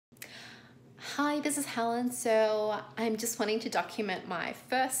Hi, this is Helen. So I'm just wanting to document my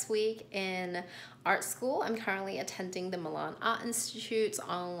first week in art school. I'm currently attending the Milan Art Institute's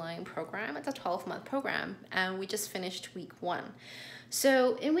online program. It's a 12-month program, and we just finished week one.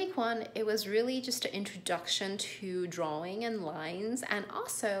 So in week one, it was really just an introduction to drawing and lines, and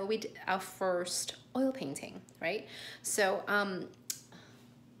also we did our first oil painting, right? So, all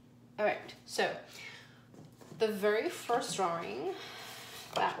right, so the very first drawing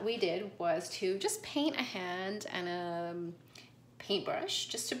that we did was to just paint a hand and a paintbrush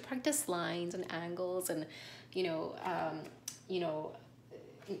just to practice lines and angles and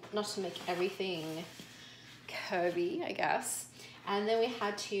not to make everything curvy, I guess. And then we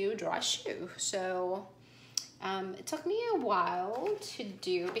had to draw a shoe. So it took me a while to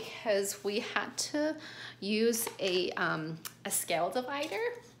do because we had to use a scale divider.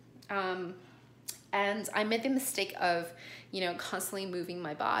 And I made the mistake of, constantly moving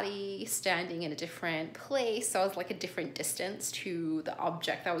my body, standing in a different place. So I was like a different distance to the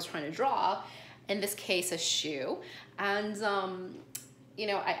object I was trying to draw, in this case, a shoe. And,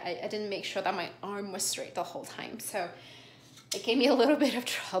 I didn't make sure that my arm was straight the whole time. So it gave me a little bit of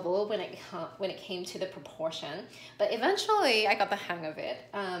trouble when it came to the proportion. But eventually I got the hang of it.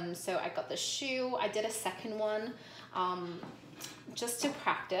 So I got the shoe. I did a second one. Just to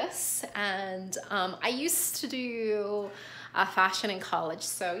practice, and I used to do fashion in college,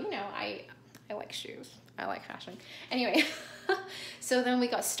 so I like shoes, I like fashion. Anyway, so then we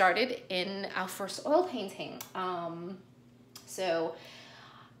got started in our first oil painting.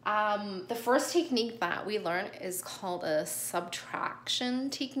 The first technique that we learned is called a subtraction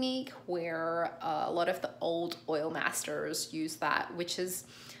technique, where a lot of the old oil masters use that, which is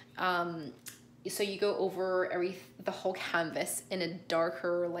so you go over the whole canvas in a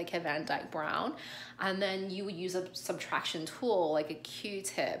darker, like a Van Dyke brown, and then you would use a subtraction tool like a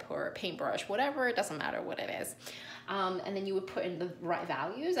Q-tip or a paintbrush, whatever, it doesn't matter what it is. And then you would put in the right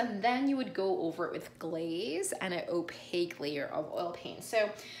values, and then you would go over it with glaze and an opaque layer of oil paint. So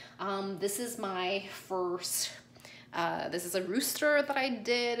this is my first, this is a rooster that I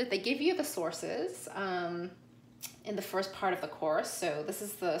did. They give you the sources in the first part of the course. So this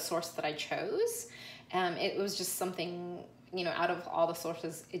is the source that I chose. It was just something, out of all the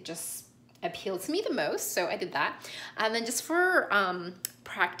sources, it just appealed to me the most. So I did that. And then just for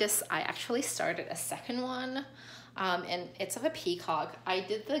practice, I actually started a second one. And it's of a peacock. I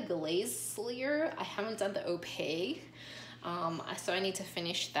did the glaze layer. I haven't done the opaque. So I need to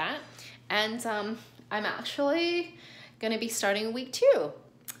finish that. And I'm actually gonna be starting week 2.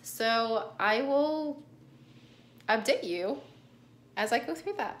 So I will update you as I go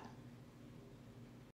through that.